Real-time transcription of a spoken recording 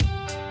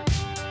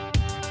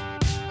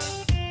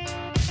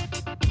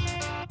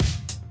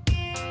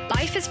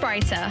Life is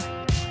brighter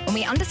when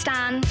we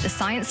understand the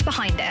science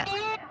behind it.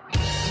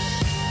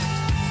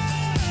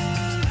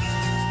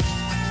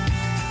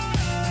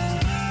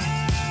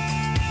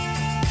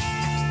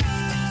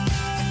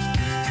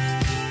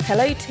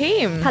 Hello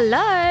team! Hello!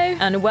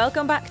 And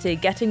welcome back to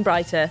Getting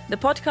Brighter, the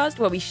podcast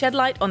where we shed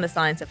light on the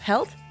science of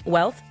health,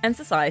 wealth and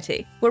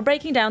society. We're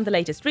breaking down the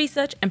latest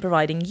research and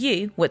providing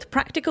you with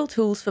practical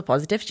tools for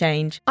positive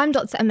change. I'm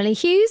Dr. Emily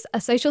Hughes,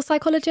 a social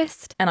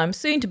psychologist. And I'm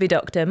soon to be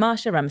Dr.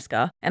 Marsha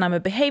Remskar, and I'm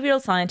a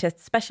behavioural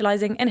scientist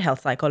specialising in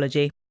health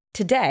psychology.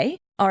 Today,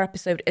 our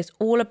episode is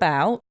all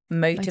about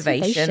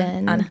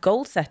motivation and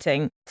goal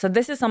setting. So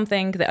this is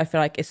something that I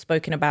feel like is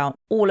spoken about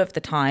all of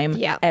the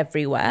time,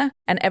 everywhere,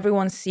 and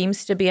everyone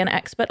seems to be an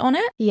expert on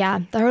it.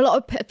 Yeah, there are a lot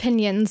of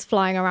opinions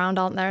flying around,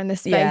 aren't there, in this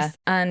space? Yeah,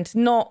 and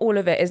not all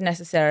of it is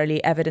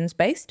necessarily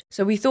evidence-based.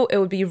 So we thought it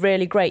would be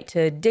really great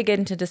to dig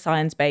into the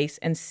science base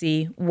and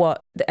see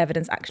what the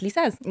evidence actually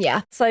says.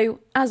 Yeah.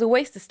 So as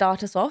always, to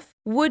start us off,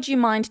 would you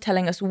mind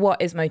telling us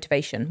what is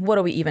motivation? What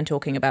are we even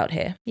talking about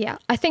here? Yeah,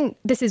 I think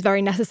this is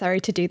very necessary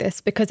to do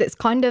this because it's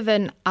kind of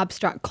an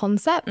abstract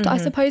concept, I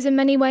suppose, in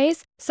many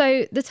ways.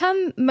 So the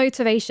term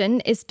motivation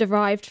is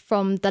derived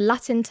from the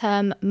Latin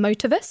term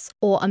motivus,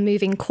 or a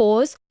moving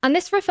cause. And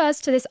this refers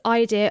to this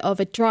idea of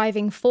a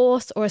driving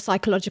force or a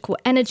psychological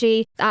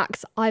energy that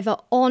acts either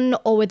on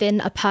or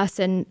within a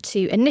person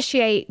to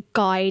initiate,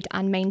 guide,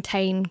 and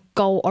maintain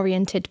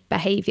goal-oriented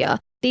behaviour.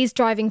 These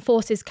driving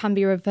forces can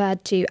be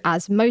referred to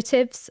as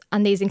motives,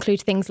 and these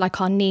include things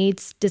like our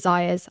needs,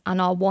 desires, and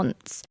our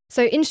wants.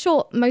 So in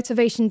short,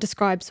 motivation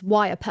describes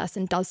why a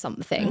person does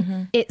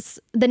something. It's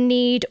the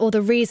need or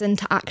the reason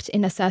to act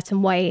in a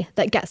certain way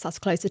that gets us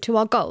closer to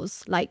our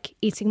goals, like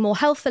eating more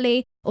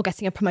healthily or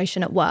getting a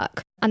promotion at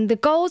work. And the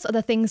goals are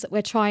the things that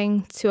we're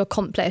trying to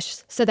accomplish,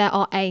 so they're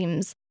our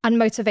aims. And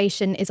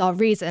motivation is our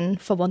reason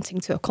for wanting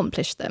to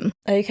accomplish them.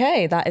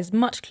 Okay, that is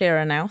much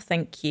clearer now.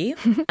 Thank you.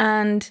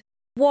 And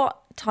what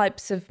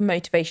types of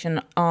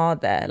motivation are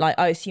there? Like,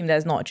 I assume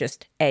there's not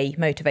just a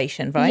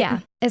motivation, right? Yeah,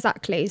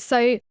 exactly.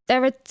 So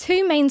there are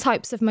two main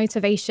types of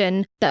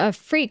motivation that are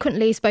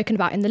frequently spoken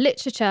about in the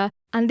literature,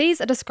 and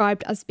these are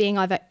described as being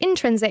either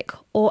intrinsic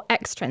or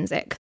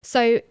extrinsic.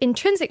 So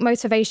intrinsic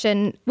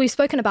motivation, we've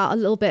spoken about a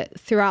little bit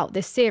throughout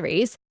this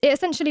series. It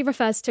essentially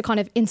refers to kind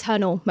of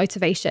internal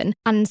motivation.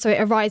 And so it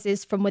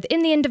arises from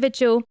within the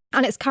individual,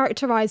 and it's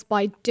characterized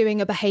by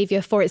doing a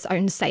behavior for its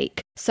own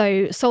sake.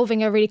 So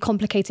solving a really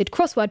complicated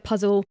crossword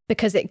puzzle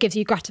because it gives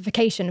you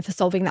gratification for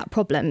solving that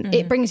problem.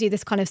 It brings you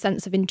this kind of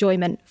sense of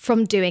enjoyment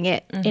from doing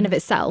it in of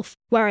itself.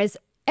 Whereas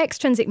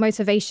extrinsic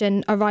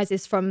motivation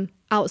arises from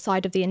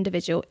outside of the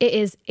individual. It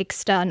is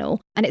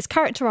external, and it's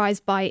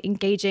characterized by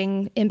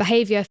engaging in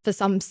behavior for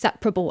some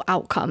separable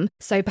outcome.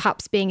 So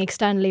perhaps being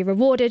externally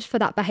rewarded for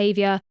that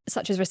behavior,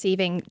 such as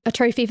receiving a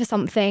trophy for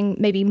something,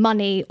 maybe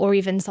money, or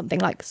even something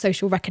like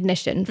social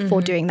recognition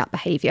for doing that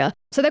behavior.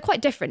 So they're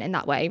quite different in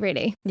that way,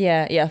 really.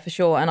 Yeah, for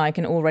sure. And I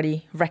can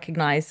already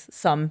recognize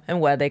some and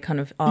where they kind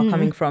of are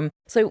coming from.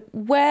 So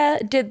where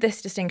did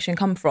this distinction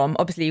come from?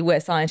 Obviously,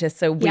 we're scientists,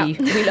 so we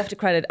love to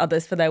credit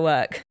others for their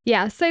work.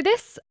 Yeah, so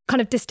this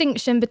kind of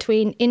distinction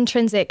between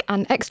intrinsic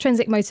and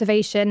extrinsic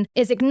motivation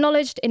is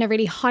acknowledged in a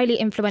really highly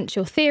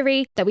influential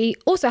theory that we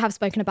also have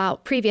spoken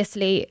about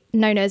previously,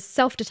 known as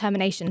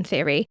self-determination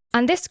theory.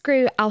 And this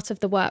grew out of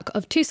the work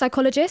of two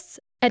psychologists,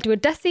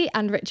 Edward Deci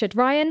and Richard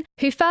Ryan,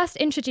 who first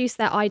introduced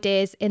their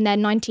ideas in their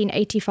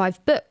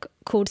 1985 book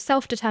called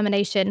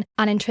Self-Determination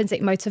and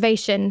Intrinsic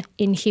Motivation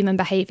in Human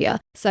Behaviour.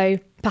 So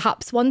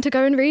perhaps one to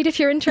go and read if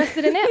you're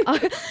interested in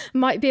it.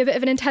 Might be a bit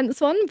of an intense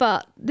one,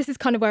 but this is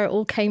kind of where it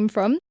all came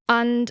from.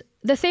 And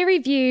the theory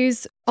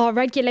views our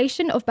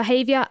regulation of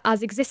behaviour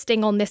as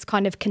existing on this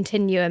kind of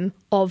continuum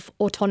of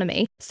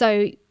autonomy.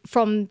 So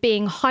from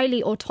being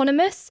highly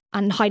autonomous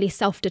and highly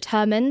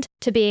self-determined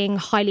to being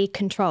highly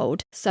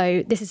controlled.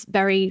 So this is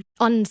very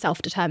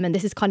unself-determined.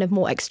 This is kind of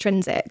more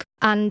extrinsic.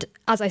 And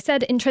as I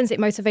said, intrinsic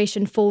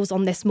motivation falls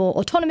on this more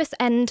autonomous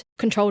end,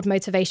 controlled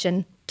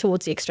motivation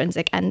towards the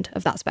extrinsic end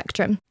of that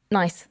spectrum.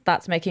 Nice.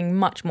 That's making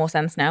much more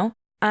sense now.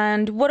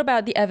 And what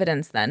about the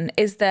evidence then?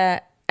 Is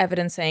there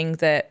evidence saying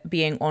that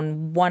being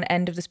on one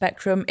end of the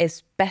spectrum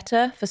is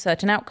better for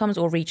certain outcomes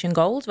or reaching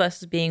goals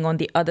versus being on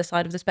the other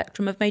side of the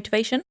spectrum of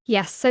motivation?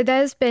 Yes, so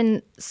there's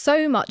been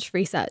so much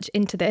research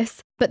into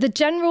this, but the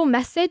general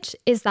message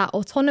is that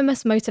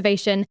autonomous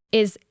motivation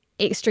is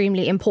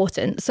extremely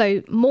important.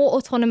 So more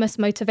autonomous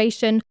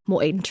motivation,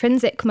 more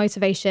intrinsic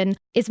motivation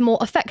is more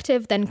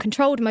effective than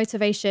controlled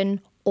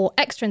motivation or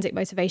extrinsic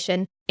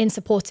motivation in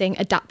supporting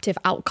adaptive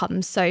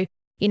outcomes. So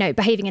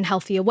behaving in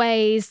healthier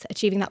ways,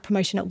 achieving that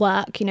promotion at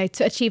work,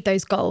 to achieve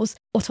those goals,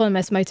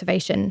 autonomous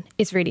motivation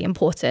is really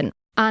important.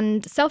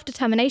 And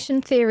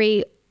self-determination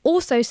theory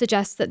also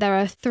suggests that there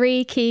are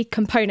three key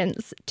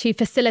components to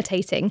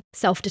facilitating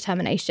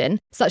self-determination,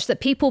 such that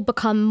people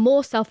become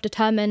more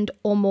self-determined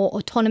or more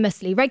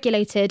autonomously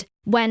regulated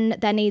when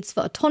their needs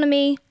for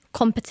autonomy,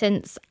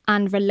 competence,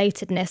 and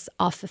relatedness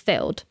are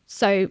fulfilled.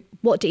 So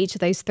what do each of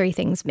those three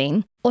things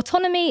mean?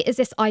 Autonomy is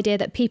this idea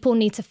that people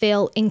need to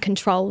feel in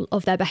control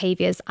of their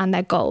behaviours and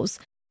their goals.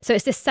 So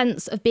it's this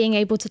sense of being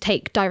able to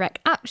take direct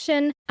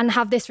action and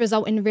have this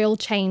result in real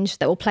change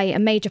that will play a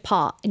major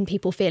part in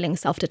people feeling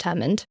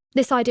self-determined.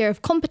 This idea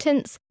of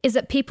competence is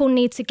that people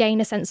need to gain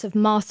a sense of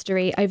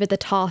mastery over the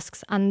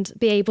tasks and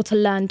be able to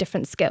learn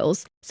different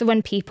skills. So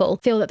when people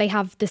feel that they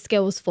have the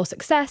skills for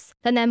success,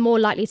 then they're more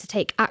likely to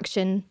take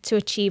action to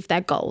achieve their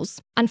goals.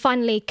 And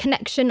finally,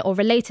 connection or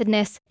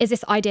relatedness is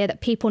this idea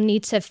that people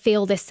need to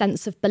feel this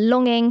sense of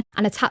belonging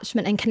and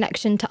attachment and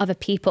connection to other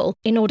people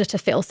in order to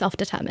feel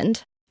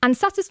self-determined. And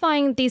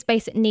satisfying these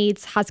basic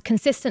needs has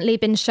consistently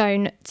been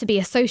shown to be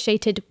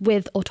associated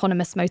with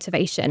autonomous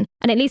motivation,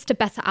 and it leads to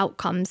better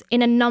outcomes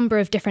in a number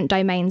of different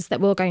domains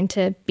that we're going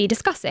to be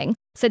discussing.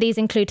 So these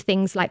include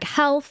things like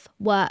health,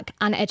 work,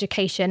 and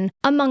education,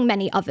 among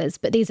many others,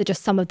 but these are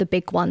just some of the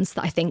big ones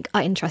that I think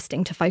are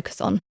interesting to focus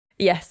on.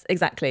 Yes,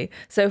 exactly.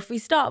 So if we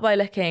start by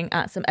looking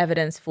at some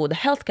evidence for the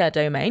healthcare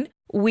domain,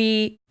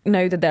 we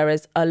know that there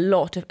is a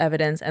lot of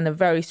evidence and a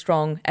very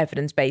strong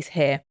evidence base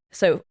here.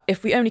 So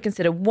if we only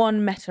consider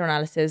one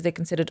meta-analysis, they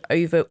considered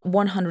over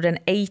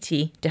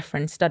 180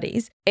 different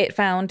studies. It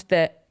found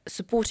that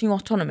supporting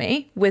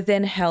autonomy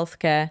within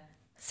healthcare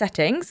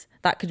settings,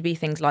 that could be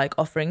things like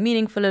offering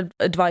meaningful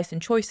advice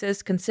and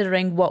choices,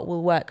 considering what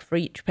will work for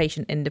each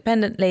patient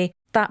independently,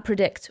 that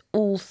predicts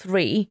all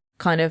three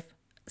kind of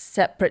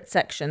separate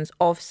sections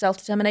of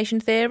self-determination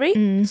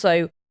theory.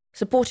 So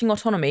supporting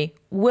autonomy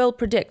will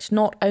predict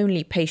not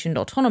only patient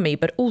autonomy,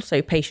 but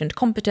also patient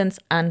competence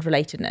and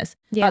relatedness.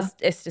 Yeah. That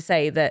is to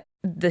say that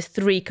the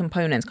three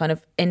components kind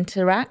of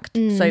interact.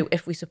 So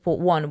if we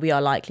support one, we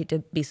are likely to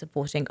be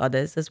supporting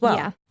others as well.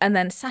 Yeah. And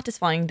then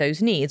satisfying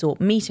those needs or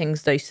meeting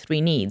those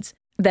three needs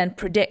then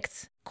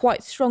predicts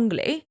quite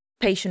strongly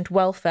patient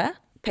welfare,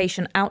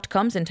 patient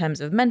outcomes in terms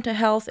of mental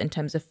health, in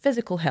terms of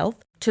physical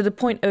health, to the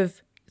point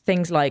of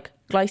things like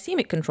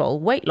glycemic control,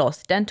 weight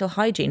loss, dental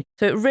hygiene.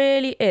 So it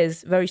really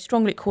is very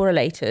strongly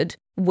correlated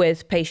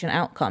with patient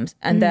outcomes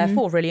and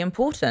therefore really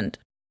important.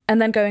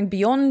 And then going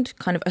beyond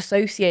kind of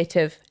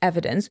associative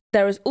evidence,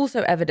 there is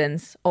also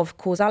evidence of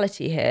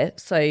causality here.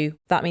 So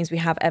that means we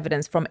have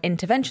evidence from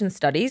intervention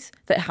studies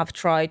that have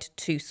tried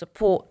to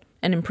support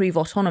and improve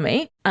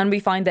autonomy. And we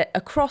find that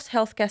across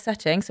healthcare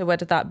settings, so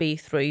whether that be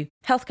through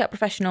healthcare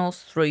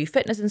professionals, through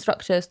fitness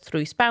instructors,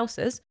 through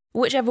spouses,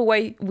 whichever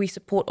way we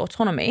support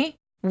autonomy,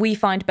 we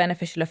find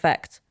beneficial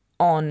effects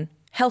on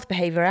health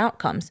behaviour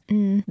outcomes.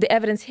 The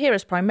evidence here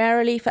is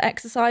primarily for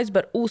exercise,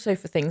 but also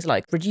for things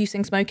like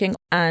reducing smoking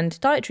and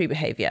dietary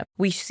behaviour.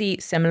 We see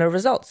similar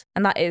results,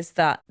 and that is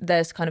that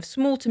there's kind of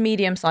small to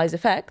medium size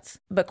effects,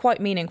 but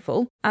quite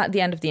meaningful at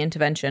the end of the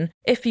intervention.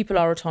 If people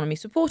are autonomy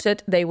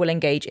supported, they will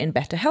engage in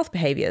better health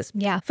behaviours.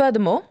 Yeah.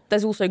 Furthermore,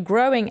 there's also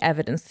growing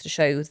evidence to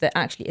show that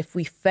actually if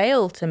we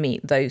fail to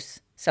meet those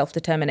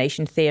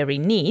self-determination theory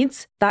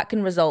needs, that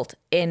can result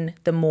in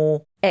the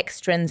more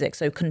extrinsic,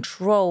 so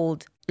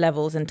controlled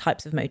levels and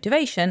types of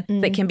motivation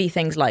that can be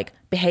things like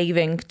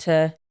behaving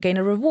to gain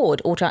a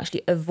reward or to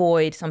actually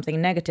avoid something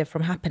negative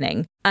from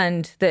happening.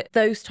 And that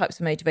those types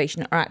of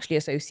motivation are actually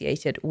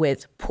associated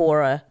with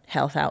poorer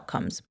health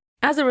outcomes.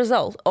 As a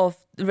result of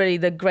really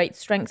the great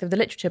strength of the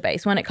literature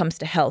base when it comes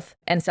to health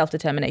and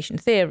self-determination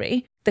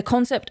theory, the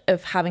concept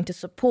of having to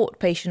support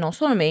patient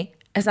autonomy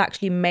has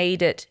actually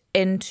made it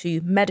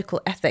into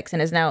medical ethics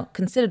and is now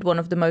considered one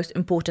of the most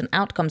important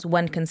outcomes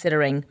when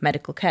considering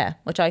medical care,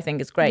 which I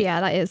think is great.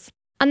 Yeah, that is.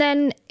 And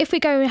then if we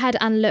go ahead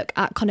and look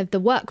at kind of the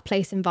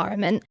workplace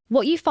environment,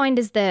 what you find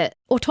is that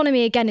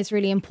autonomy, again, is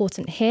really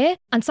important here.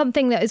 And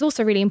something that is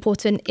also really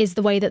important is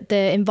the way that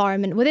the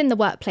environment within the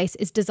workplace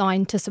is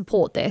designed to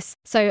support this.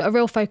 So a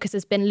real focus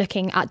has been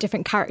looking at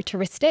different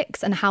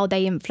characteristics and how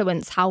they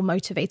influence how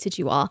motivated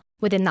you are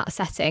within that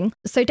setting.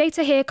 So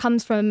data here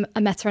comes from a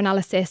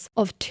meta-analysis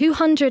of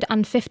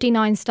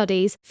 259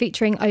 studies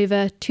featuring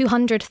over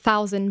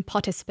 200,000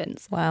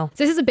 participants. Wow.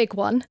 So this is a big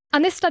one.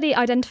 And this study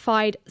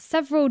identified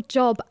several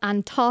job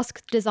and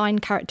task design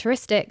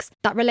characteristics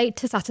that relate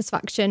to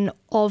satisfaction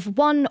of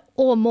one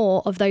or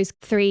more of those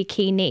three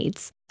key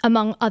needs,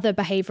 among other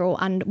behavioural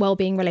and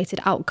wellbeing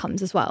related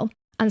outcomes as well.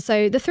 And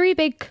so the three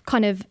big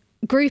kind of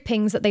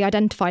groupings that they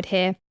identified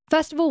here,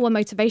 first of all, were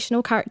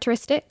motivational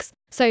characteristics.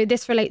 So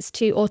this relates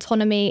to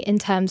autonomy in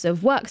terms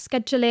of work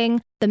scheduling,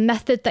 the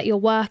method that you're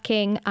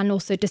working, and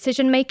also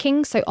decision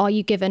making. So are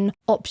you given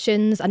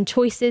options and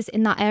choices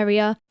in that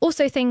area?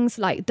 Also things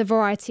like the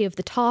variety of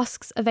the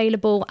tasks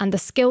available and the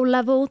skill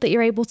level that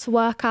you're able to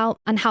work out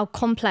and how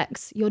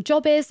complex your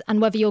job is and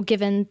whether you're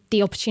given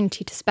the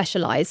opportunity to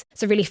specialise.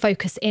 So really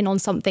focus in on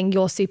something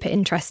you're super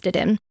interested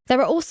in. There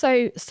are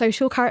also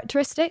social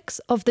characteristics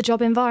of the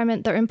job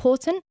environment that are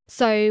important.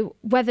 So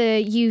whether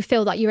you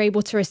feel that you're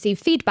able to receive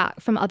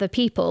feedback from other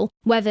people,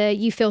 whether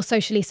you feel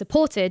socially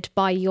supported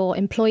by your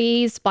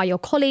employees, by your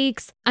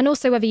colleagues, and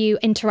also whether you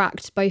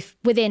interact both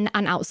within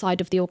and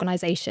outside of the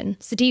organisation.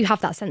 So do you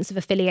have that sense of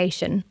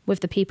affiliation with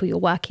the people you're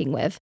working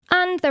with?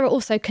 And there are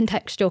also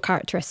contextual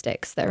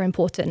characteristics that are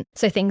important.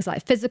 So things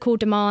like physical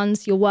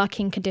demands, your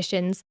working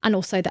conditions, and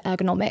also the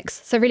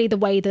ergonomics. So really the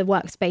way the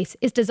workspace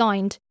is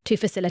designed to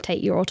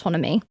facilitate your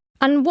autonomy.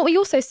 And what we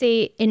also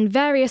see in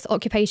various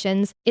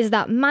occupations is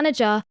that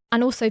manager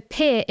and also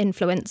peer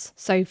influence,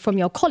 so from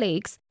your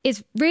colleagues,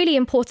 is really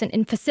important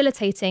in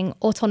facilitating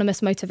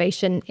autonomous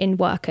motivation in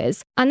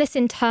workers. And this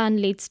in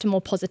turn leads to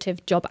more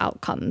positive job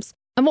outcomes.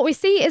 And what we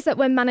see is that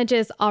when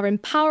managers are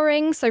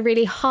empowering, so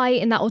really high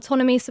in that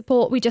autonomy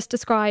support we just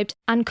described,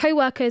 and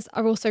co-workers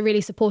are also really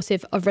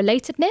supportive of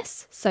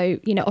relatedness, so,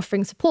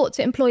 offering support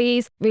to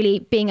employees, really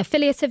being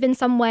affiliative in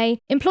some way,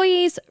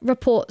 employees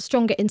report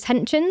stronger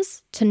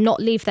intentions to not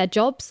leave their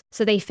jobs,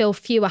 so they feel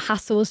fewer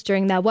hassles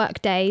during their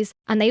work days,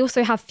 and they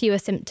also have fewer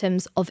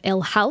symptoms of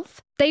ill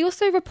health. They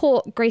also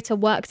report greater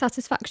work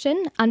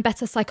satisfaction and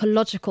better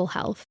psychological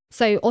health.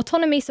 So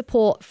autonomy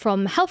support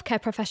from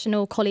healthcare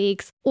professional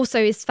colleagues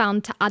also is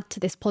found to add to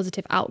this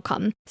positive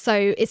outcome.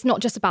 So it's not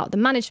just about the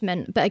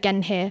management, but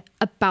again here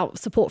about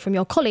support from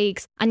your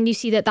colleagues. And you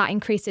see that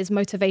increases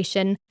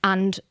motivation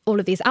and all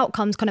of these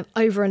outcomes kind of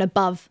over and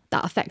above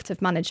that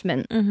effective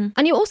management. Mm-hmm.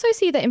 And you also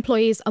see that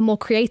employees are more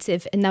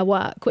creative in their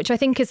work, which I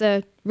think is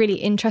a really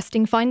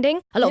interesting finding.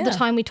 A lot of the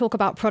time we talk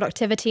about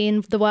productivity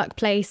in the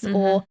workplace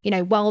or,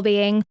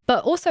 well-being,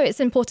 but also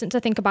it's important to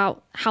think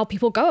about how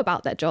people go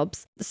about their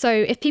jobs. So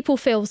if people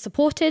feel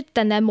supported,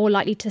 then they're more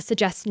likely to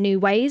suggest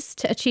new ways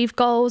to achieve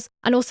goals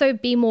and also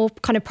be more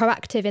kind of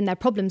proactive in their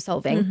problem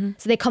solving. Mm-hmm.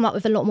 So they come up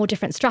with a lot more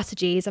different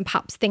strategies and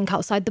perhaps think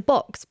outside the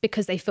box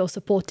because they feel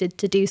supported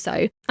to do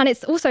so. And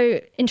it's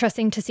also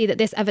interesting to see that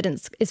this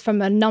evidence is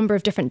from a number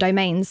of different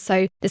domains.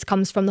 So this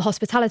comes from the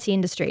hospitality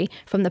industry,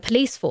 from the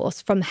police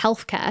force, from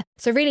healthcare.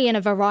 So really in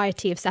a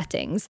variety of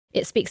settings,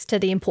 it speaks to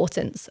the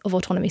importance of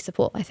autonomy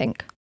support, I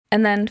think.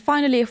 And then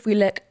finally, if we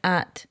look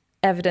at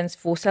evidence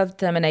for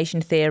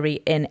self-determination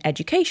theory in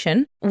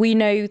education, we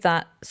know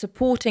that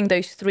supporting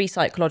those 3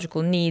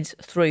 psychological needs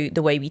through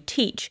the way we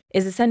teach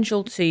is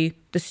essential to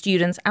the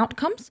students'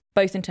 outcomes,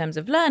 both in terms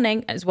of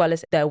learning as well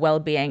as their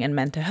well-being and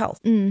mental health.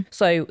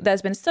 So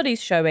there's been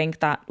studies showing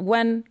that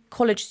when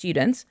college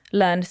students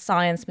learn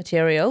science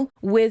material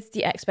with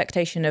the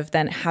expectation of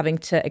then having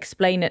to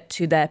explain it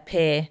to their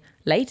peer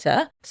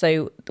later,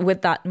 so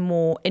with that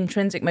more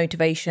intrinsic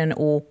motivation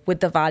or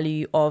with the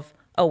value of,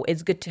 oh,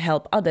 it's good to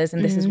help others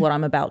and this is what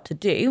I'm about to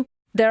do,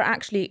 they're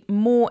actually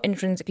more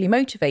intrinsically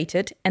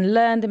motivated and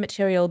learn the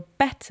material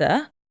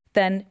better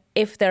than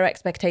if their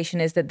expectation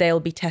is that they'll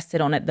be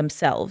tested on it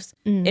themselves,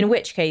 in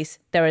which case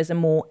there is a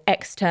more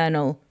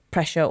external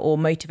pressure or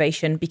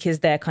motivation because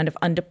they're kind of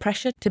under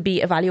pressure to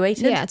be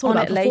evaluated on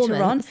it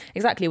later on.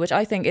 Exactly, which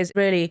I think is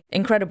really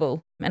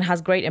incredible and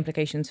has great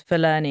implications for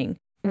learning.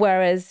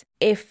 Whereas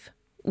if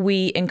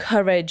we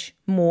encourage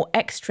more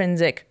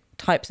extrinsic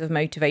types of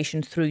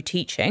motivation through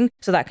teaching,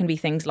 so that can be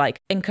things like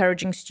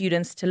encouraging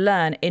students to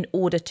learn in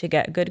order to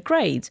get good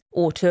grades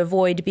or to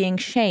avoid being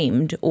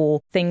shamed or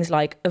things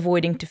like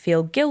avoiding to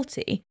feel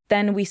guilty,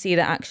 then we see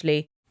that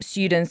actually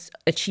students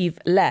achieve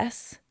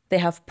less. They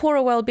have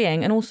poorer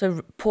well-being and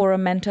also poorer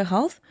mental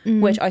health,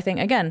 which I think,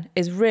 again,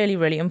 is really,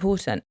 really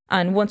important.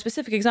 And one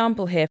specific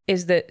example here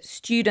is that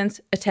students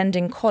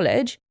attending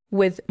college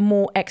with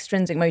more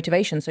extrinsic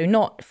motivation, so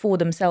not for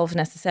themselves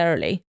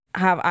necessarily,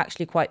 have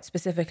actually quite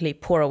specifically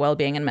poorer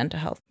well-being and mental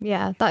health.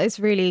 Yeah, that is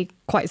really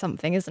quite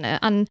something, isn't it?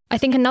 And I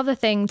think another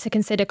thing to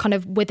consider kind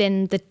of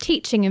within the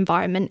teaching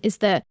environment is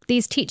that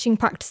these teaching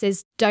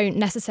practices don't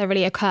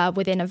necessarily occur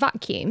within a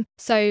vacuum.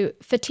 So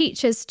for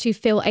teachers to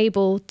feel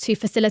able to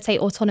facilitate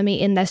autonomy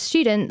in their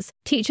students,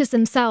 teachers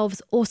themselves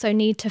also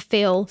need to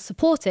feel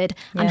supported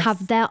and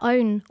have their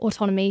own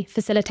autonomy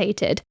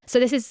facilitated. So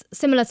this is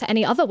similar to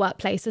any other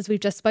workplace, as we've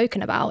just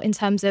spoken about, in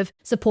terms of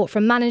support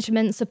from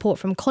management, support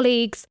from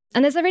colleagues.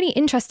 And there's a really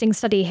interesting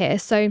study here.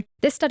 So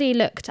this study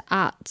looked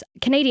at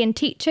Canadian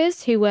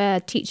teachers who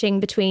were teaching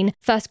between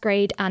 1st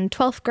grade and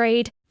 12th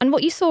grade. And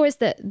what you saw is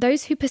that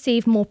those who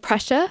perceive more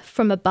pressure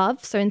from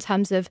above, so in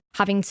terms of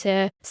having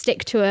to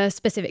stick to a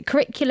specific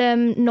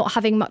curriculum, not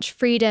having much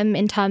freedom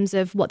in terms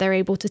of what they're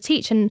able to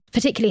teach and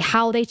particularly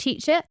how they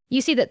teach it,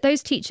 you see that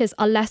those teachers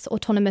are less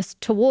autonomous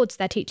towards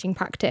their teaching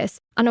practice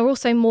and are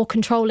also more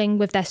controlling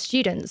with their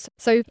students.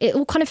 So it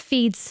all kind of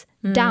feeds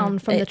down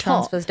from the top. It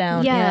transfers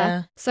down,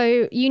 yeah.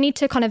 So you need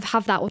to kind of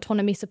have that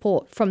autonomy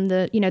support from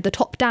the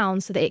top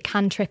down so that it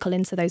can trickle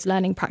into those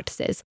learning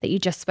practices that you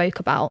just spoke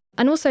about.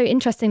 And also,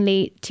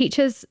 interestingly,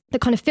 teachers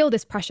that kind of feel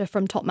this pressure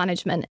from top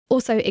management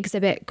also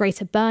exhibit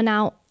greater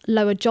burnout,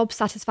 lower job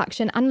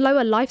satisfaction and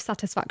lower life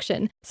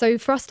satisfaction. So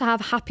for us to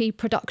have happy,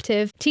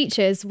 productive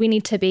teachers, we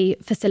need to be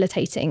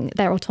facilitating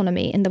their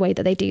autonomy in the way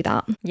that they do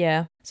that.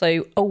 Yeah.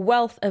 So a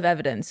wealth of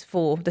evidence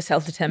for the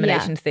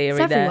self-determination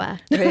theory there.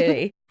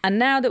 Really. And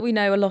now that we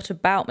know a lot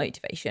about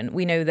motivation,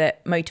 we know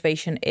that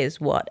motivation is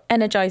what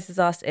energizes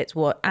us. It's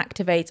what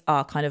activates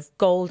our kind of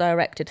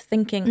goal-directed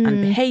thinking and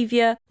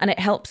behavior. And it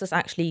helps us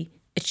actually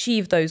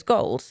achieve those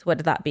goals,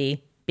 whether that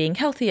be being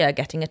healthier,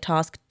 getting a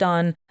task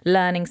done,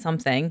 learning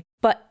something.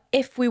 But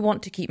if we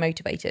want to keep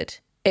motivated,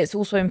 it's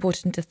also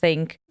important to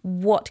think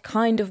what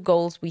kind of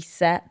goals we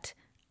set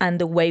and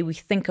the way we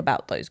think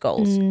about those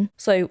goals.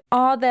 So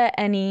are there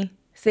any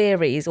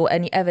theories or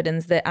any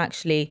evidence that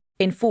actually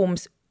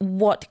informs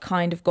what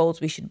kind of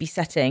goals we should be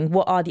setting.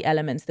 What are the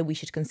elements that we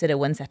should consider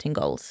when setting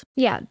goals?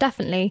 Yeah,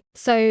 definitely.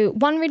 So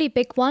one really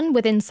big one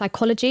within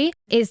psychology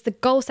is the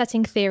goal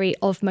setting theory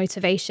of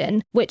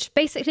motivation, which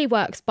basically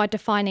works by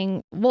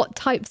defining what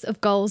types of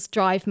goals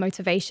drive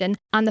motivation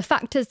and the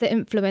factors that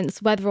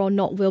influence whether or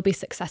not we'll be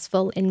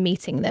successful in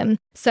meeting them.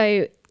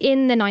 So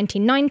in the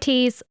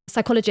 1990s,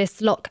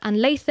 psychologists Locke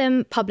and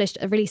Latham published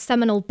a really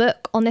seminal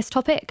book on this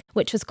topic,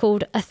 which was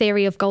called A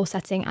Theory of Goal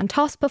Setting and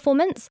Task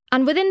Performance.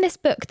 And within this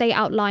book, they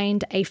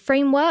outlined a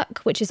framework,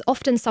 which is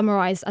often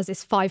summarized as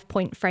this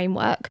 5-point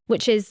framework,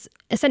 which is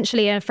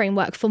essentially a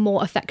framework for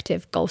more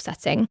effective goal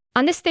setting.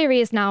 And this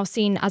theory is now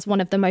seen as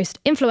one of the most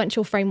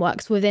influential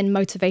frameworks within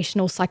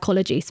motivational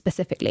psychology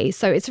specifically.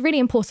 So it's a really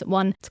important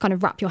one to kind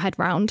of wrap your head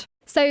around.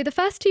 So the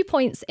first 2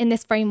 points in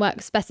this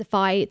framework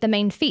specify the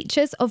main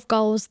features of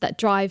goals that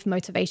drive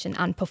motivation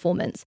and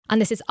performance.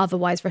 And this is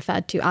otherwise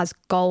referred to as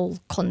goal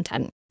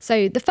content.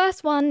 So the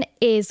first one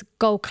is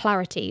goal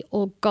clarity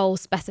or goal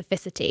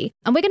specificity.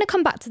 And we're going to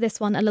come back to this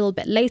one a little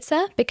bit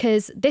later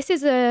because this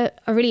is a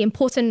really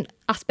important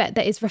aspect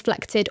that is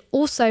reflected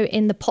also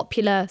in the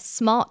popular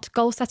SMART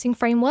goal setting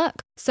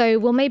framework. So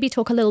we'll maybe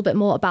talk a little bit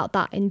more about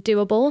that in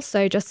Doable.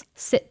 So just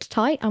sit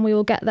tight and we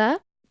will get there.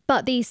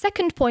 But the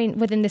second point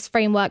within this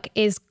framework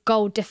is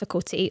goal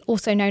difficulty,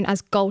 also known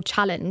as goal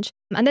challenge.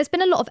 And there's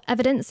been a lot of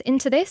evidence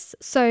into this.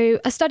 So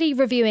a study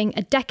reviewing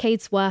a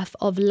decade's worth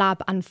of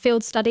lab and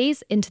field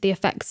studies into the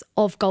effects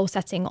of goal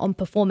setting on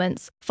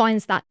performance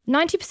finds that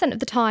 90% of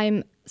the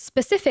time,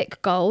 specific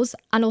goals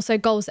and also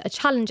goals that are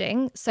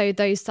challenging, so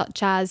those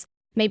such as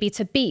maybe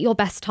to beat your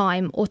best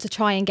time or to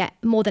try and get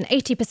more than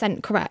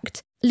 80%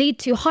 correct, lead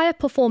to higher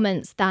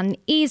performance than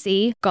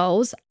easy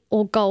goals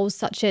or goals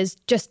such as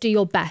just do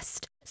your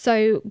best.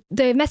 So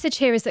the message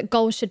here is that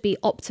goals should be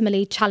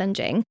optimally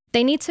challenging.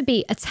 They need to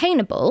be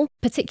attainable,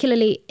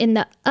 particularly in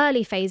the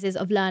early phases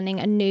of learning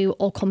a new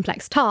or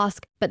complex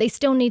task, but they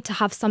still need to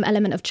have some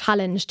element of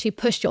challenge to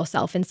push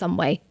yourself in some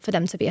way for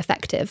them to be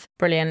effective.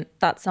 Brilliant.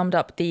 That summed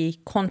up the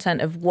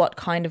content of what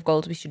kind of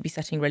goals we should be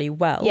setting really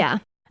well. Yeah.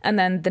 And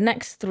then the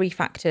next 3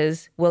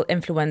 factors will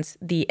influence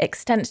the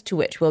extent to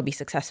which we'll be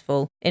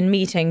successful in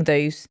meeting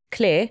those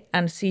clear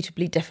and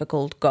suitably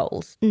difficult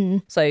goals.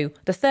 So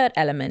the third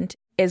element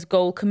is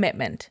goal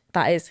commitment.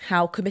 That is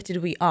how committed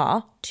we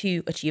are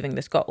to achieving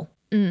this goal.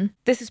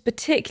 This is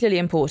particularly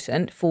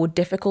important for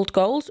difficult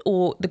goals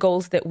or the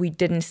goals that we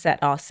didn't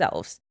set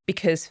ourselves,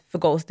 because for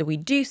goals that we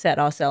do set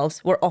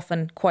ourselves, we're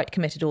often quite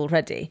committed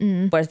already,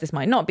 whereas this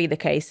might not be the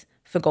case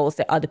for goals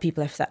that other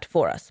people have set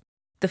for us.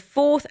 The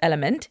fourth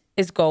element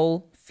is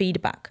goal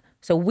feedback.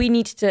 So we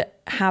need to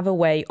have a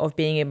way of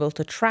being able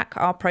to track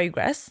our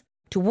progress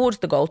towards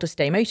the goal to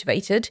stay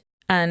motivated,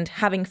 and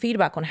having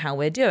feedback on how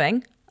we're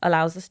doing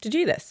allows us to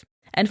do this.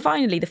 And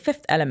finally, the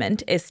fifth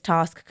element is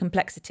task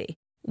complexity.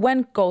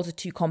 When goals are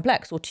too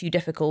complex or too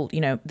difficult,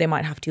 they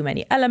might have too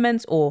many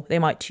elements or they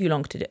might too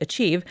long to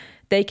achieve,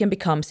 they can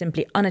become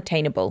simply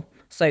unattainable.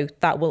 So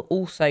that will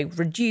also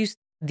reduce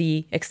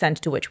the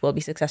extent to which we'll be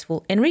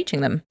successful in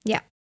reaching them. Yeah.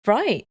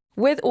 Right.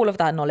 With all of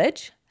that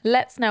knowledge,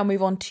 let's now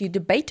move on to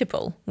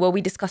Debatable, where we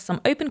discuss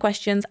some open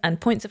questions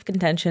and points of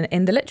contention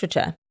in the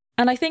literature.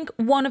 And I think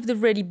one of the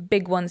really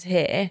big ones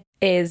here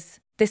is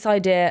this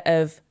idea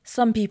of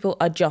some people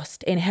are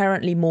just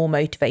inherently more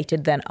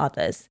motivated than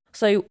others.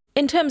 So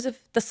in terms of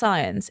the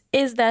science,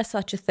 is there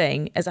such a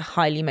thing as a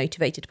highly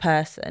motivated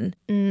person?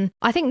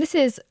 I think this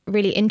is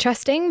really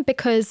interesting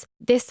because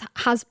this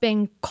has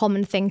been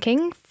common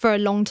thinking for a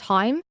long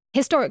time.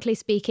 Historically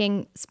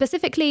speaking,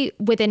 specifically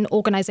within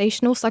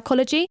organizational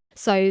psychology,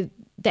 so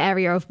the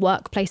area of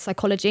workplace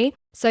psychology.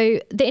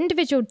 So the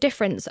individual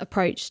difference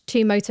approach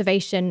to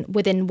motivation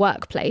within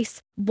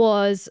workplace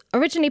was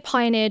originally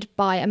pioneered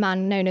by a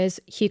man known as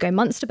Hugo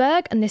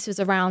Munsterberg, and this was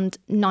around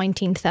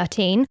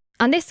 1913.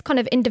 And this kind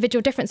of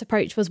individual difference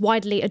approach was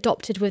widely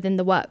adopted within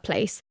the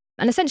workplace.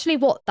 And essentially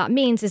what that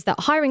means is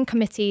that hiring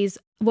committees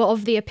were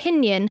of the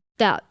opinion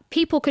that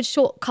people could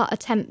shortcut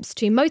attempts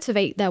to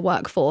motivate their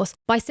workforce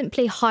by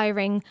simply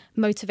hiring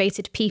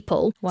motivated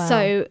people. Wow.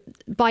 So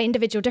by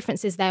individual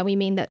differences there, we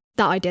mean that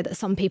idea that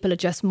some people are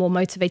just more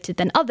motivated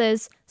than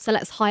others. So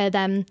let's hire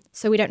them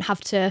so we don't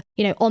have to,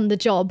 on the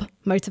job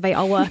motivate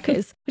our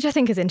workers, which I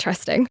think is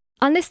interesting.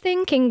 And this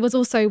thinking was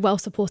also well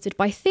supported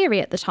by theory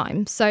at the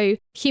time. So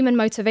human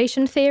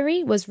motivation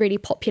theory was really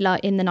popular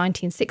in the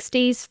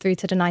 1960s through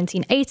to the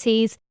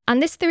 1980s.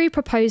 And this theory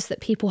proposed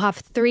that people have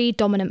 3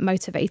 dominant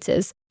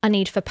motivators: a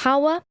need for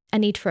power, a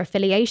need for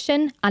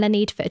affiliation, and a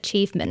need for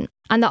achievement.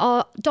 And that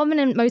our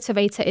dominant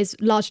motivator is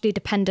largely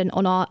dependent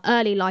on our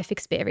early life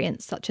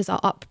experience, such as our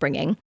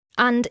upbringing.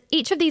 And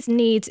each of these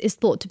needs is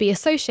thought to be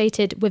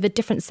associated with a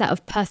different set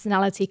of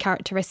personality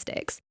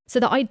characteristics. So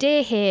the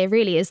idea here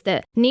really is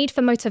that need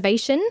for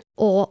motivation,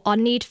 or our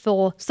need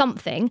for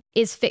something,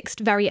 is fixed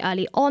very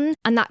early on,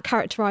 and that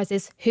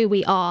characterizes who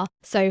we are.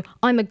 So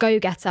I'm a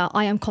go-getter,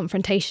 I am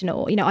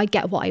confrontational, I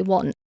get what I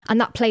want. And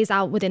that plays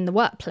out within the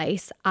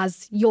workplace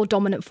as your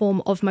dominant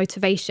form of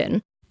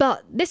motivation.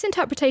 But this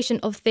interpretation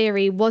of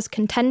theory was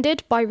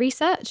contended by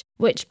research,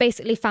 which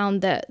basically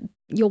found that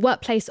Your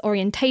workplace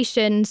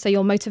orientation, so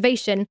your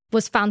motivation,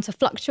 was found to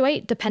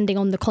fluctuate depending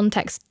on the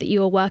context that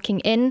you were working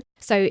in.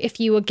 So if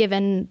you were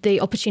given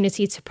the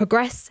opportunity to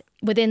progress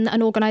within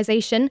an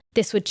organization,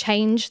 this would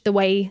change the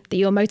way that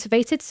you're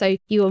motivated. So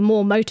you were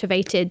more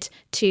motivated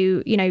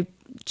to,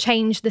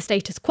 change the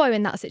status quo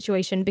in that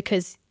situation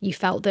because you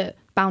felt that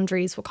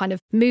boundaries were kind of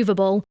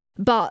movable.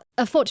 But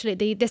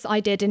unfortunately, this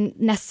idea didn't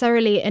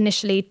necessarily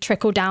initially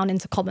trickle down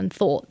into common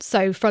thought.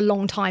 So for a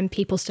long time,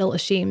 people still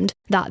assumed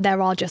that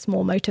there are just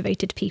more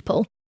motivated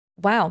people.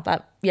 Wow,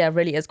 that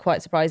really is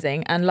quite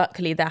surprising. And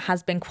luckily, there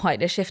has been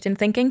quite a shift in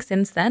thinking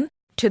since then,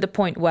 to the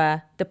point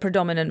where the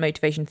predominant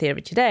motivation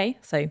theory today,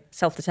 so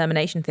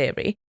self-determination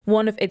theory,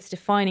 one of its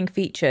defining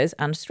features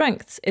and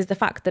strengths is the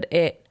fact that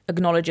it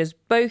acknowledges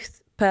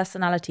both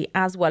personality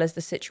as well as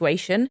the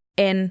situation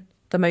in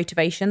the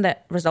motivation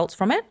that results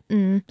from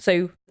it.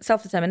 So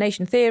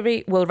self-determination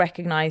theory will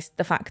recognize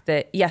the fact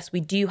that, yes, we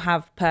do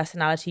have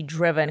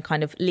personality-driven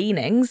kind of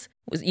leanings,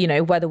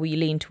 whether we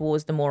lean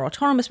towards the more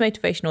autonomous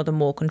motivation or the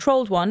more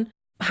controlled one.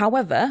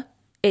 However,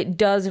 it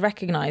does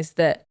recognize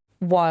that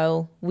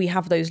while we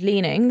have those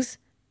leanings,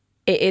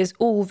 it is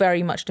all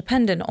very much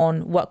dependent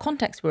on what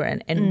context we're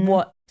in and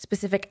what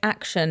specific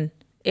action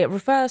it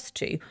refers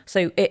to.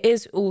 So it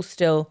is all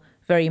still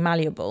very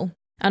malleable.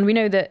 And we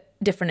know that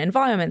different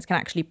environments can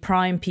actually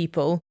prime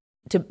people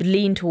to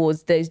lean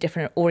towards those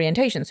different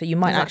orientations. So you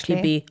might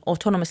actually be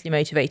autonomously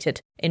motivated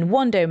in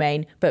one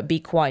domain, but be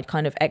quite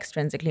kind of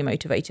extrinsically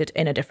motivated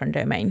in a different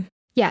domain.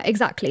 Yeah,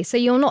 exactly. So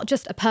you're not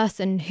just a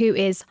person who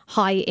is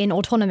high in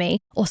autonomy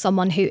or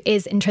someone who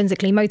is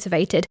intrinsically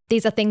motivated.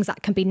 These are things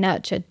that can be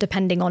nurtured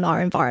depending on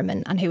our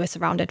environment and who we're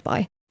surrounded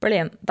by.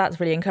 Brilliant. That's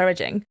really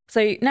encouraging.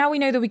 So now we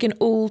know that we can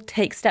all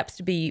take steps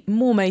to be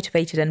more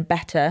motivated and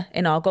better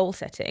in our goal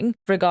setting,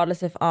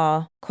 regardless of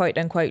our quote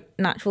unquote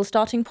natural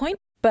starting point.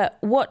 But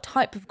what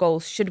type of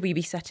goals should we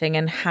be setting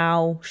and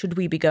how should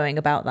we be going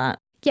about that?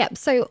 Yep.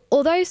 So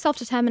although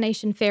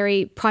self-determination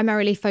theory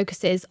primarily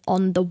focuses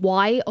on the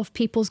why of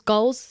people's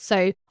goals,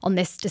 so on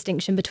this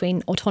distinction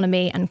between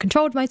autonomy and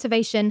controlled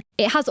motivation,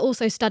 it has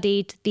also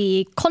studied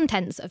the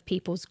contents of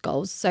people's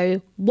goals.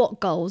 So what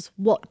goals,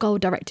 what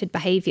goal-directed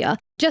behaviour,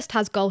 just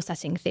as goal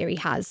setting theory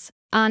has.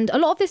 And a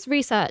lot of this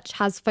research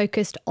has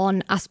focused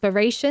on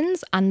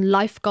aspirations and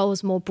life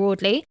goals more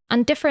broadly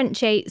and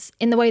differentiates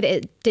in the way that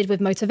it did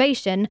with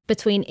motivation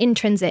between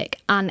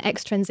intrinsic and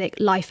extrinsic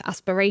life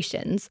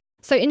aspirations.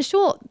 So in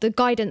short, the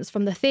guidance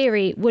from the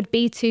theory would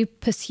be to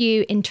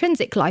pursue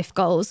intrinsic life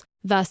goals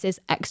versus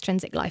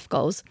extrinsic life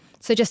goals.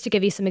 So just to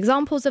give you some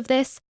examples of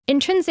this,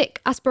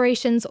 intrinsic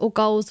aspirations or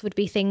goals would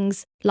be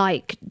things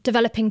like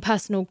developing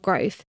personal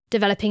growth,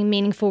 developing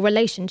meaningful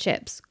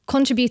relationships,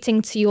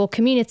 contributing to your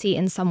community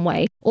in some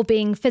way, or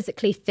being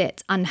physically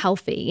fit and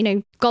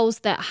healthy. Goals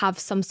that have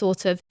some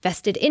sort of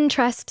vested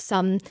interest,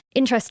 some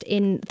interest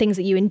in things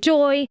that you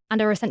enjoy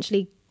and are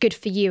essentially good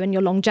for you and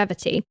your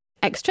longevity.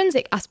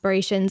 Extrinsic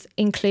aspirations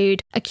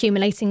include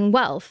accumulating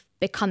wealth,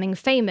 becoming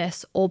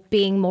famous, or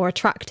being more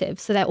attractive.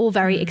 So they're all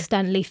very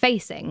externally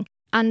facing.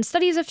 And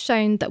studies have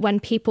shown that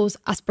when people's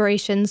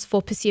aspirations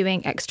for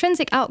pursuing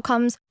extrinsic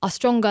outcomes are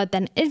stronger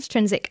than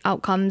intrinsic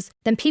outcomes,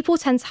 then people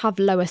tend to have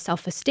lower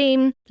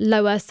self-esteem,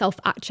 lower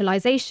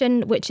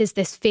self-actualization, which is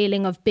this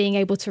feeling of being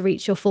able to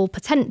reach your full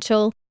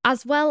potential,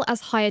 as well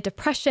as higher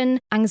depression,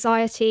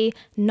 anxiety,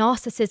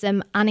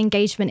 narcissism, and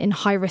engagement in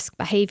high-risk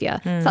behaviour.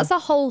 So that's a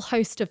whole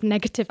host of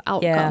negative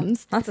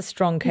outcomes. Yeah, that's a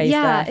strong case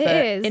there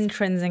for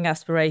intrinsic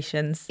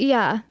aspirations.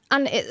 Yeah,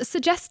 and it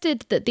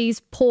suggested that these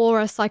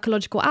poorer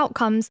psychological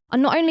outcomes are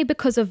not only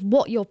because of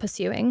what you're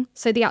pursuing,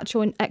 so the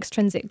actual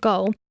extrinsic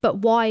goal, but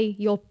why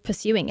you're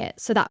pursuing it,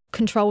 so that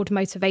controlled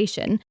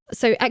motivation.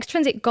 So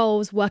extrinsic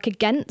goals work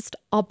against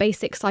our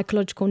basic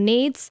psychological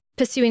needs.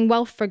 Pursuing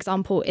wealth, for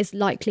example, is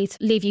likely to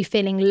leave you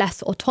feeling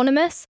less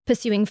autonomous.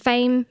 Pursuing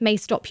fame may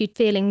stop you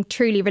feeling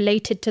truly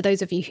related to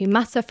those of you who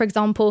matter, for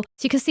example.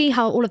 So you can see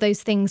how all of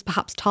those things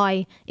perhaps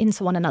tie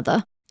into one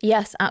another.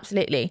 Yes,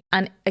 absolutely.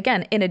 And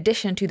again, in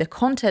addition to the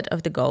content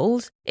of the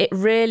goals, it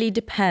really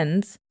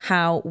depends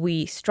how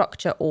we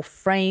structure or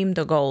frame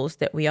the goals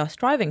that we are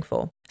striving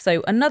for.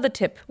 So another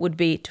tip would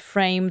be to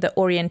frame the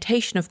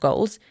orientation of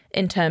goals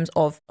in terms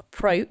of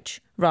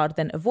approach rather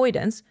than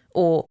avoidance,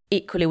 or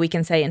equally we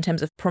can say in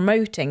terms of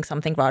promoting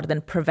something rather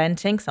than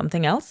preventing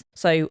something else.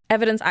 So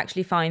evidence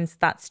actually finds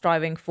that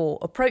striving for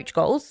approach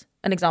goals,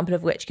 an example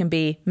of which can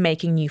be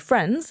making new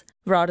friends,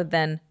 rather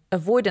than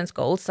avoidance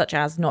goals such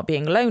as not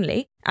being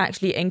lonely,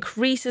 actually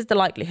increases the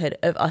likelihood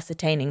of us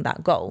attaining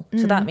that goal.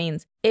 So that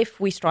means if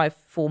we strive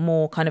for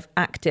more kind of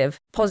active,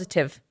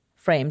 positive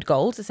framed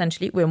goals,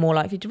 essentially, we're more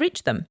likely to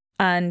reach them.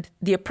 And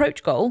the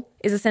approach goal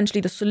is essentially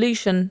the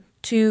solution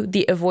to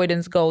the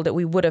avoidance goal that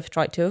we would have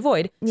tried to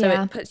avoid. So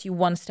it puts you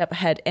one step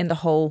ahead in the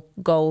whole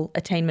goal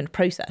attainment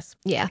process.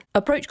 Yeah.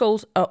 Approach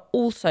goals are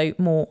also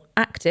more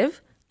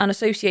active and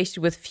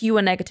associated with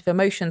fewer negative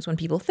emotions when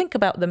people think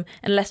about them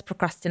and less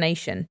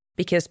procrastination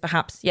because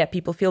perhaps,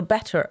 people feel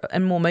better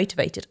and more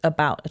motivated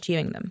about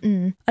achieving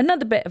them.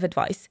 Another bit of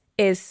advice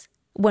is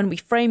when we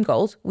frame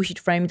goals, we should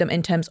frame them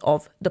in terms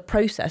of the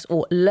process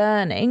or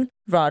learning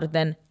rather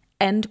than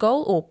end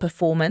goal or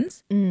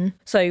performance.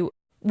 So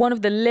one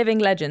of the living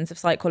legends of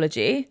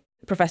psychology,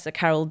 Professor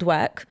Carol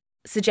Dweck,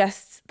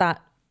 suggests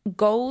that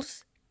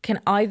goals can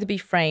either be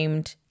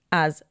framed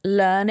as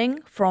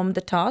learning from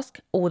the task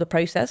or the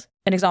process,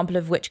 an example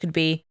of which could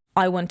be,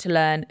 I want to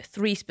learn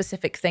 3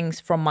 specific things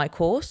from my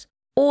course,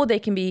 or they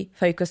can be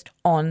focused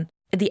on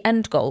the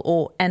end goal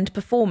or end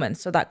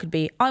performance. So that could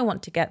be, I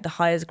want to get the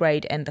highest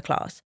grade in the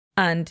class.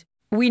 And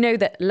we know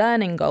that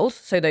learning goals,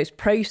 so those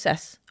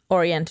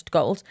process-oriented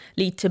goals,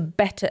 lead to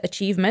better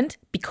achievement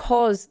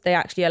because they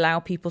actually allow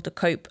people to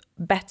cope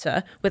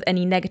better with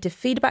any negative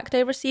feedback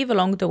they receive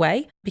along the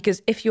way.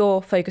 Because if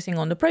you're focusing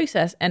on the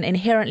process and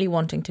inherently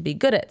wanting to be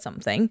good at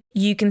something,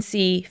 you can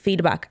see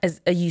feedback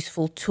as a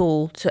useful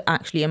tool to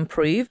actually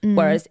improve.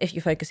 Whereas if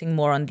you're focusing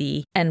more on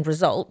the end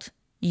result,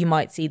 you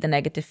might see the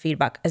negative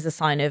feedback as a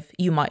sign of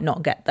you might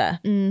not get there.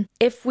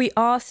 If we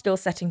are still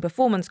setting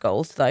performance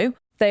goals, though,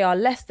 they are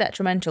less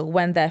detrimental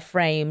when they're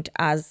framed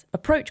as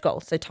approach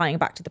goals. So tying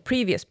back to the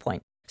previous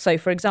point. So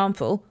for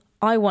example,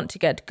 I want to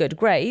get good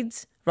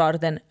grades rather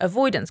than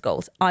avoidance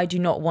goals. I do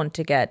not want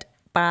to get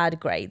bad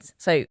grades.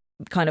 So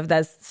kind of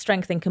there's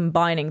strength in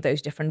combining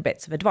those different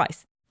bits of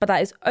advice. But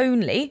that is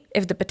only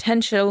if the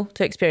potential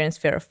to experience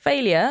fear of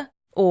failure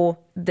or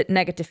the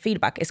negative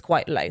feedback is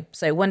quite low.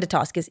 So when the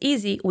task is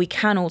easy, we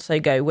can also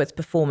go with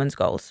performance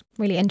goals.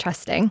 Really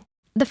interesting.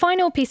 The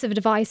final piece of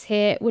advice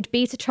here would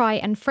be to try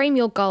and frame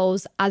your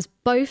goals as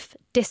both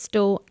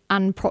distal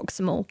and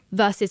proximal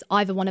versus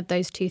either one of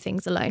those two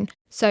things alone.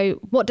 So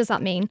what does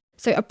that mean?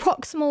 So a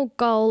proximal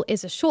goal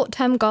is a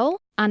short-term goal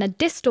and a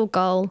distal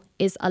goal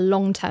is a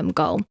long-term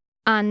goal.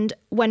 And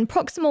when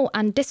proximal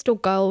and distal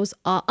goals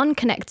are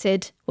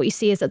unconnected, what you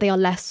see is that they are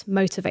less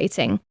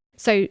motivating.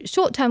 So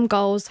short-term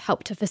goals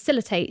help to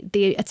facilitate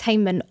the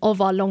attainment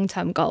of our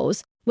long-term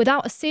goals.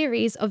 Without a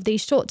series of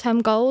these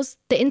short-term goals,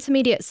 the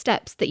intermediate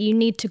steps that you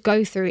need to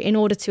go through in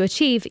order to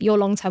achieve your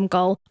long-term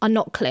goal are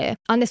not clear,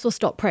 and this will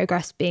stop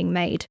progress being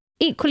made.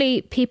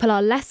 Equally, people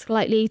are less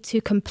likely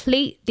to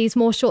complete these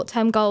more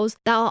short-term goals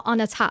that are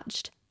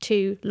unattached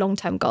to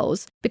long-term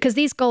goals because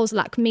these goals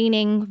lack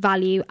meaning,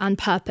 value, and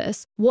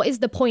purpose. What is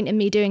the point in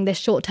me doing this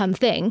short-term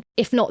thing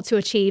if not to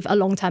achieve a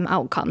long-term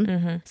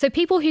outcome? So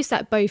people who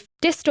set both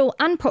distal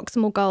and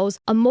proximal goals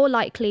are more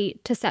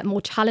likely to set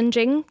more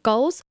challenging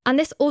goals. And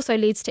this also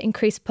leads to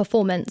increased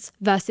performance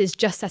versus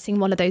just setting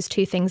one of those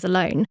two things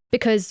alone.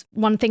 Because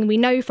one thing we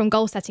know from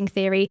goal setting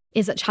theory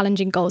is that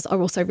challenging goals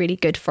are also really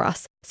good for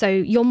us. So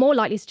you're more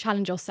likely to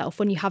challenge yourself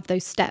when you have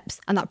those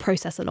steps and that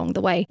process along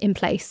the way in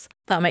place.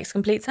 That makes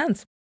complete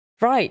sense.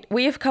 Right,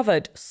 we have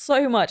covered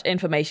so much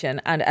information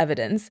and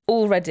evidence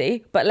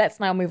already, but let's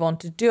now move on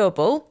to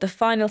Doable, the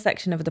final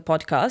section of the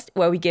podcast,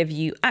 where we give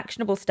you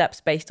actionable steps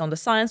based on the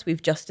science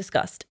we've just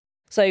discussed.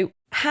 So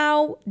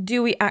how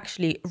do we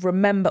actually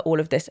remember all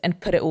of this and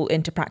put it all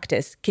into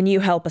practice? Can you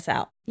help us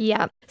out?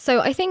 Yeah.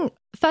 So I think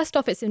first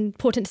off, it's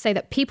important to say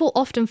that people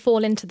often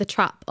fall into the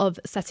trap of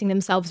setting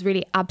themselves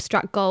really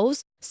abstract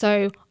goals.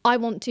 So I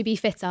want to be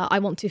fitter. I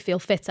want to feel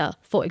fitter,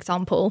 for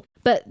example.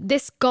 But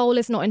this goal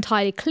is not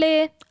entirely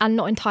clear and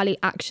not entirely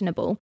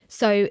actionable.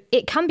 So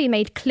it can be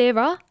made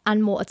clearer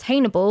and more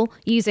attainable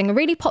using a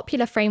really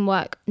popular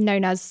framework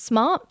known as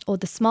SMART, or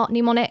the SMART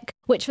mnemonic,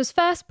 which was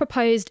first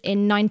proposed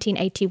in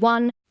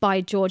 1981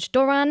 by George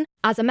Doran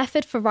as a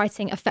method for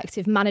writing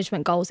effective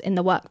management goals in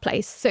the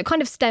workplace. So it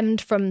kind of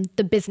stemmed from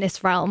the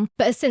business realm,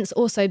 but has since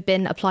also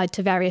been applied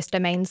to various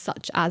domains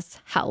such as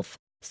health.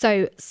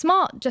 So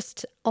SMART,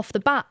 just off the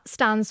bat,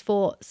 stands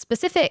for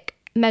specific,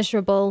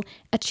 measurable,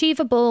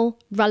 achievable,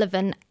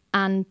 relevant,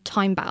 and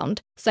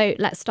time-bound. So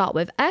let's start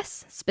with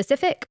S,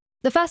 specific.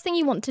 The first thing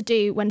you want to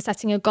do when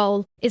setting a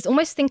goal is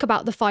almost think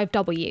about the 5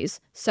 W's.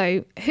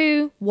 So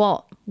who,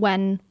 what,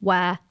 when,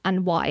 where,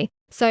 and why.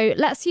 So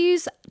let's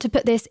use, to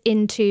put this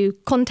into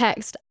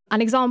context, an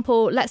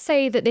example. Let's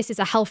say that this is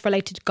a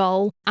health-related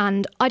goal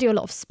and I do a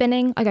lot of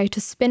spinning. I go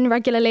to spin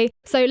regularly.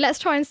 So let's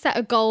try and set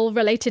a goal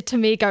related to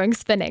me going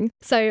spinning.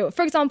 So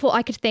for example,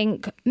 I could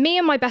think me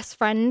and my best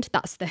friend,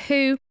 that's the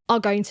who, are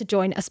going to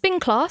join a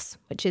spin class,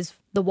 which is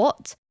the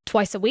what,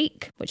 twice a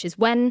week, which is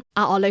when,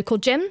 at our local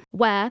gym,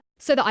 where,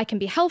 so that I can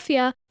be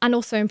healthier and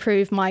also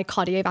improve my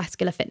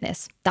cardiovascular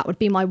fitness. That would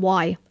be my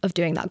why of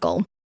doing that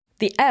goal.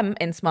 The M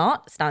in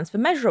SMART stands for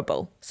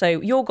measurable. So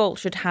your goal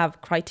should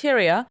have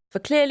criteria for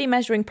clearly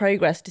measuring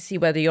progress to see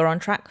whether you're on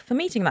track for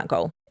meeting that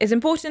goal. It's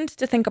important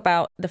to think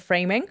about the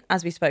framing,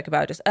 as we spoke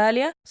about just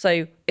earlier.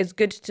 So it's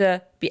good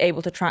to be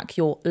able to track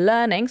your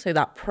learning, so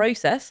that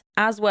process,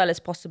 as well as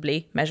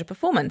possibly measure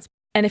performance.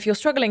 And if you're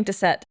struggling to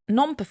set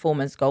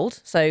non-performance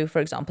goals, so for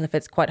example, if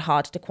it's quite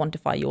hard to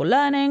quantify your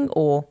learning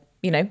or,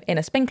 in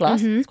a spin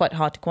class, it's quite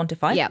hard to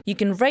quantify. You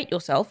can rate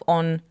yourself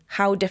on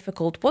how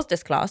difficult was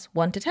this class,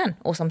 1 to 10,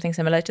 or something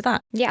similar to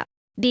that. Yeah.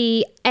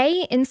 The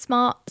A in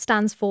SMART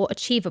stands for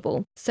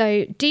achievable.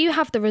 So do you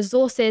have the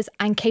resources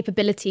and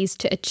capabilities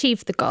to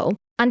achieve the goal?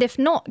 And if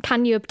not,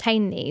 can you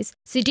obtain these?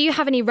 So do you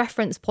have any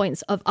reference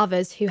points of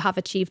others who have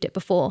achieved it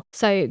before?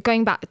 So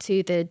going back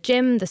to the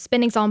gym, the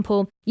spin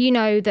example, you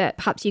know that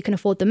perhaps you can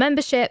afford the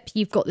membership,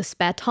 you've got the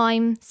spare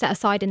time set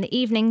aside in the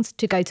evenings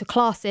to go to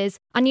classes,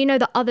 and you know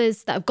that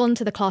others that have gone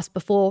to the class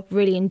before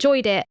really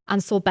enjoyed it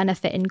and saw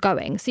benefit in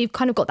going. So you've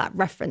kind of got that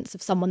reference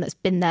of someone that's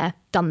been there,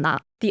 done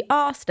that. The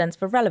R stands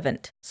for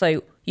relevant.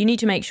 So you need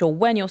to make sure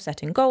when you're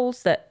setting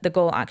goals that the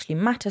goal actually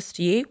matters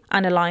to you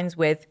and aligns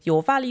with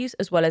your values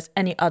as well as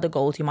any other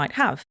goals you might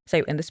have.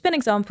 So in the spin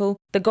example,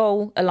 the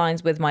goal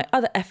aligns with my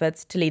other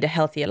efforts to lead a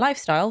healthier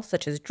lifestyle,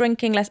 such as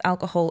drinking less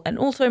alcohol and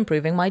also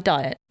improving my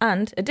diet.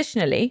 And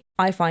additionally,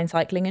 I find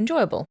cycling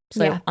enjoyable.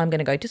 So I'm going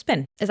to go to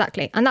spin.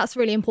 Exactly. And that's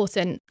really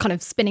important, kind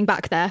of spinning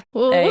back there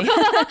Hey.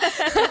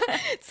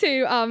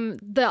 to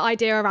the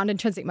idea around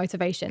intrinsic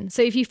motivation.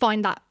 So if you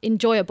find that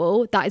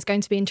enjoyable, that is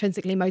going to be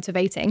intrinsically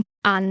motivating,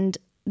 and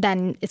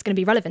then it's going to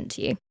be relevant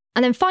to you.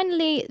 And then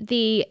finally,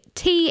 the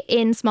T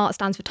in SMART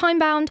stands for time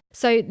bound.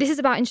 So this is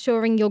about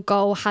ensuring your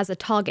goal has a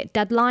target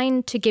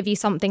deadline to give you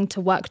something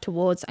to work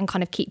towards and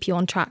kind of keep you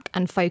on track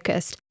and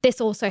focused. This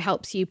also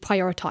helps you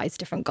prioritize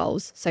different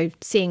goals. So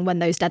seeing when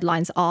those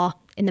deadlines are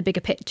in the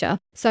bigger picture.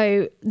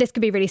 So this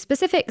could be really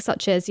specific,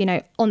 such as,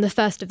 on the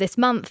 1st of this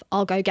month,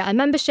 I'll go get a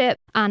membership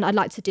and I'd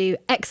like to do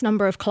X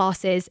number of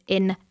classes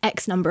in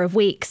X number of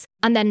weeks,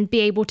 and then be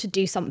able to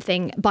do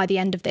something by the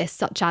end of this,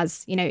 such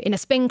as, in a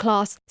spin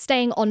class,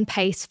 staying on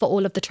pace for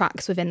all of the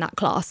tracks within that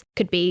class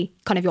could be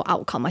kind of your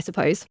outcome, I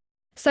suppose.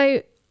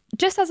 So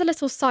just as a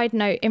little side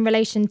note in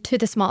relation to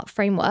the SMART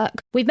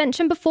framework, we've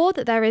mentioned before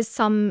that there is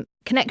some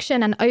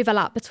connection and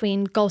overlap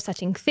between goal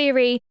setting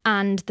theory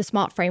and the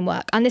SMART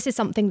framework. And this is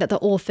something that the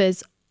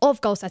authors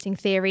of goal setting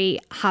theory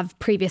have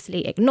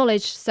previously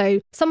acknowledged. So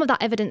some of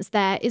that evidence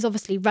there is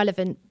obviously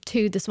relevant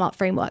to the SMART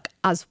framework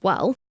as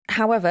well.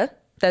 However,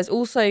 there's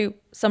also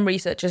some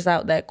researchers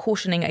out there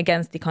cautioning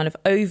against the kind of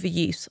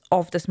overuse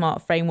of the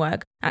SMART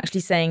framework,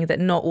 actually saying that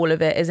not all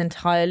of it is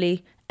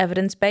entirely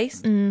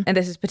evidence-based. And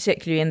this is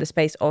particularly in the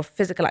space of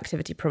physical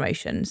activity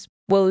promotions.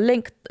 We'll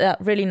link that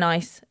really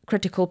nice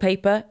critical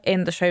paper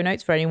in the show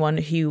notes for anyone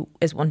who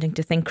is wanting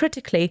to think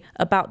critically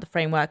about the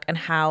framework and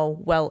how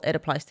well it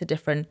applies to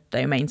different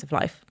domains of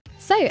life.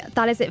 So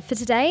that is it for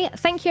today.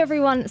 Thank you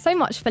everyone so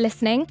much for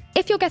listening.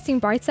 If you're getting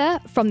brighter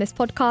from this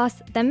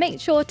podcast, then make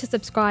sure to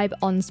subscribe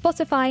on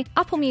Spotify,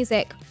 Apple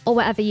Music, or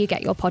wherever you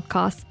get your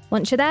podcasts.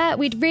 Once you're there,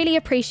 we'd really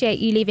appreciate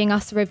you leaving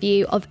us a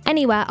review of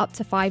anywhere up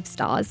to 5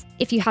 stars.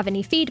 If you have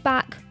any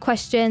feedback,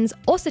 questions,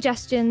 or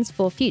suggestions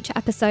for future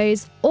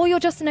episodes, or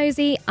you're just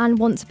nosy and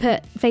want to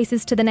put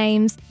faces to the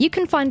names, you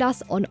can find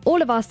us on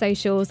all of our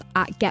socials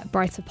at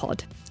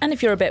GetBrighterPod. And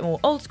if you're a bit more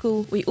old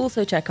school, we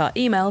also check our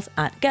emails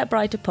at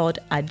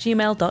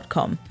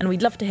getbrighterpod@gmail.com, and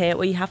we'd love to hear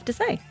what you have to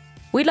say.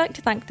 We'd like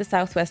to thank the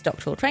Southwest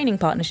Doctoral Training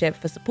Partnership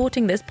for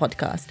supporting this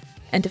podcast.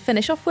 And to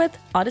finish off with,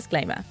 our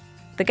disclaimer.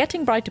 The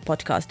Getting Brighter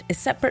podcast is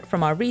separate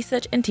from our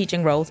research and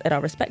teaching roles at our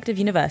respective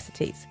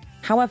universities.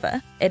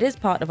 However, it is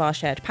part of our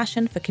shared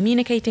passion for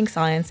communicating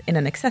science in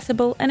an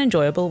accessible and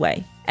enjoyable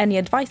way. Any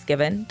advice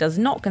given does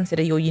not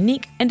consider your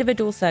unique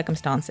individual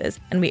circumstances,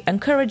 and we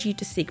encourage you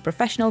to seek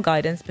professional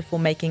guidance before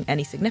making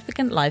any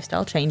significant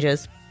lifestyle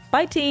changes.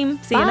 Bye team,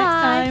 see you next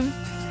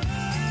time.